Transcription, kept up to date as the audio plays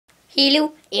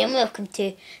Hello and welcome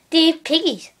to the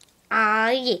Piggies. Ah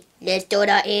yeah, let's do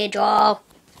that intro.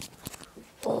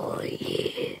 Oh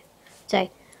yeah. So,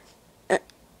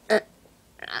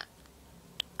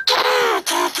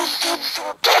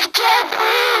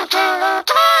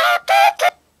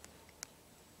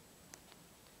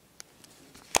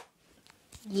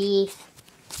 yeah,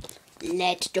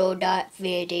 let's do that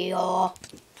video.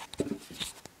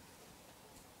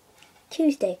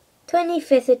 Tuesday,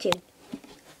 25th of June.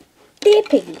 Dear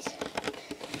Piggies,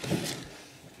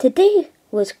 today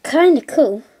was kinda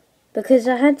cool because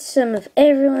I had some of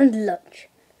everyone's lunch.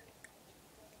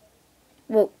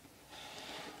 Well,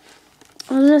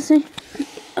 what did I say?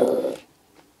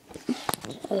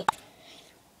 Okay.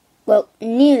 Well,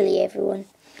 nearly everyone.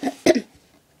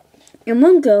 And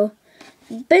one girl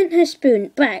bent her spoon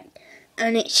back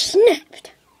and it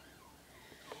snapped.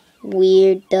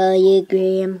 Weird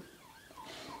diagram.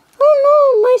 Oh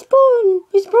no, my spoon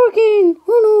is broken.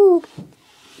 Oh no.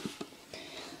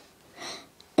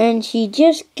 And she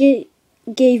just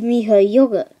gave me her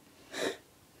yogurt.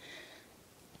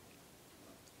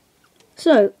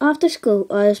 So, after school,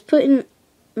 I was putting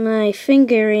my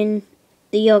finger in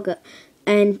the yogurt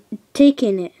and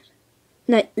licking it.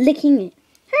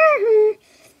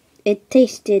 It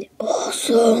tasted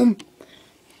awesome.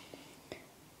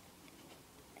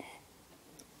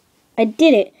 I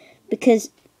did it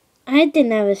because I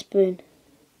didn't have a spoon.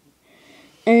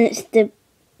 And it's the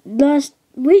last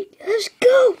week. Let's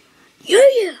go!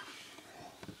 Yeah!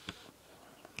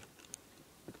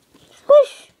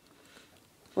 Swish!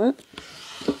 What?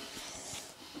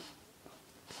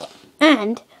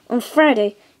 And on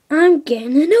Friday, I'm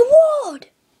getting an award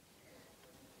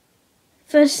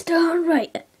for star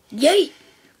writer. Yay!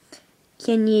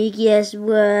 Can you guess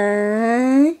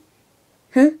what?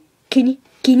 Huh? Can you?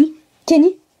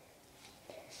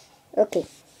 Okay.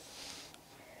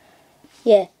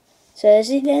 Yeah. So this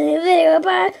is the video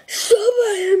about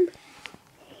Suburban.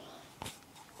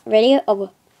 Ready?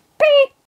 Over.